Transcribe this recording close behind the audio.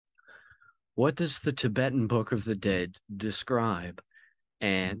What does the Tibetan Book of the Dead describe,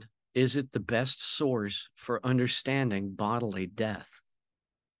 and is it the best source for understanding bodily death?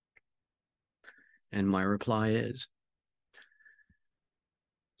 And my reply is,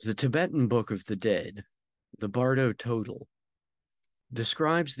 the Tibetan Book of the Dead, the Bardo Thodol,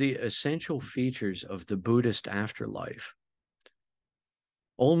 describes the essential features of the Buddhist afterlife.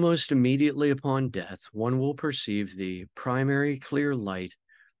 Almost immediately upon death, one will perceive the primary clear light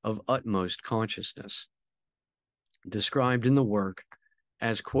of utmost consciousness, described in the work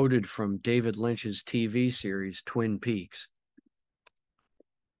as quoted from David Lynch's TV series Twin Peaks,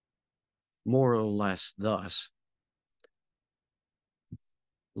 more or less thus: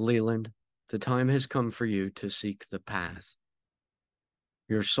 Leland, the time has come for you to seek the path.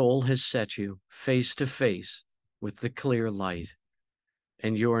 Your soul has set you face to face with the clear light,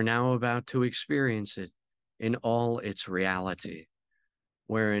 and you are now about to experience it in all its reality,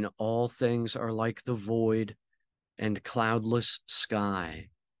 wherein all things are like the void and cloudless sky,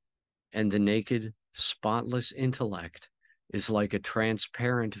 and the naked, spotless intellect is like a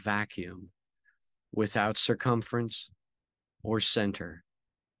transparent vacuum without circumference or center.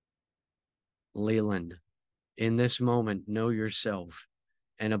 Leland, in this moment, know yourself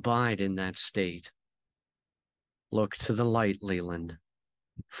and abide in that state. Look to the light, Leland.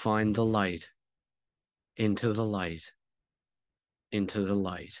 Find the light. Into the light. Into the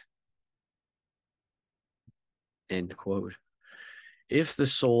light. End quote. If the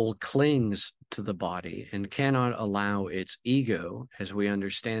soul clings to the body and cannot allow its ego, as we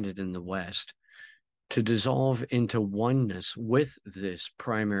understand it in the West, to dissolve into oneness with this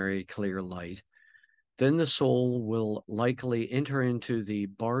primary clear light, then the soul will likely enter into the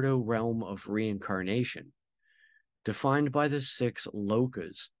Bardo realm of reincarnation, defined by the 6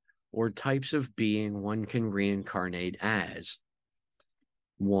 lokas, or types of being one can reincarnate as: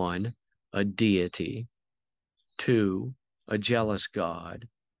 1, a deity; 2, a jealous god;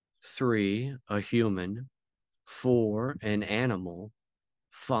 3, a human; 4, an animal;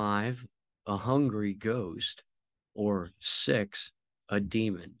 5, a hungry ghost; or 6, a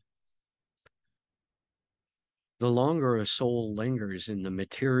demon. The longer a soul lingers in the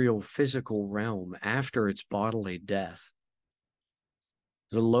material physical realm after its bodily death,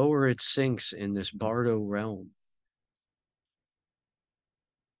 the lower it sinks in this Bardo realm,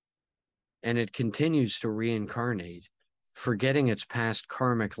 and it continues to reincarnate, forgetting its past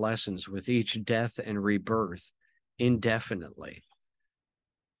karmic lessons with each death and rebirth indefinitely.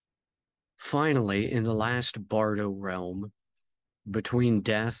 Finally, in the last Bardo realm, between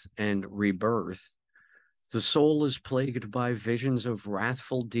death and rebirth, the soul is plagued by visions of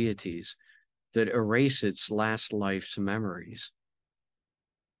wrathful deities that erase its last life's memories.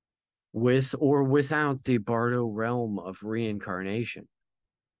 With or without the Bardo realm of reincarnation,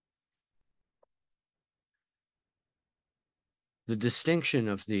 the distinction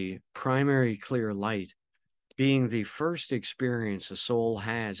of the primary clear light being the first experience a soul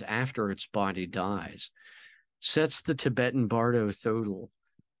has after its body dies sets the Tibetan Bardo Thodol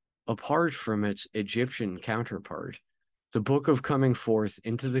apart from its Egyptian counterpart, the Book of Coming Forth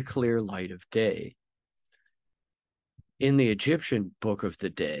into the Clear Light of Day. In the Egyptian Book of the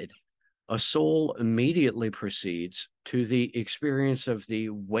Dead, a soul immediately proceeds to the experience of the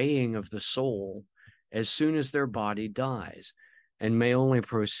weighing of the soul as soon as their body dies, and may only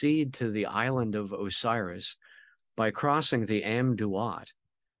proceed to the island of Osiris by crossing the Am-Duat,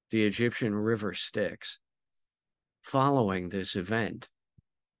 the Egyptian river Styx. Following this event,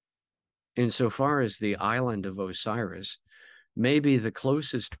 insofar as the island of Osiris may be the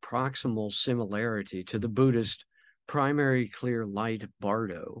closest proximal similarity to the Buddhist primary clear light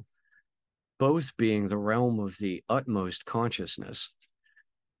Bardo, both being the realm of the utmost consciousness,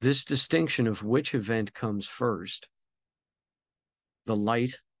 this distinction of which event comes first, the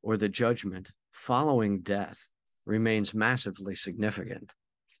light or the judgment following death, remains massively significant.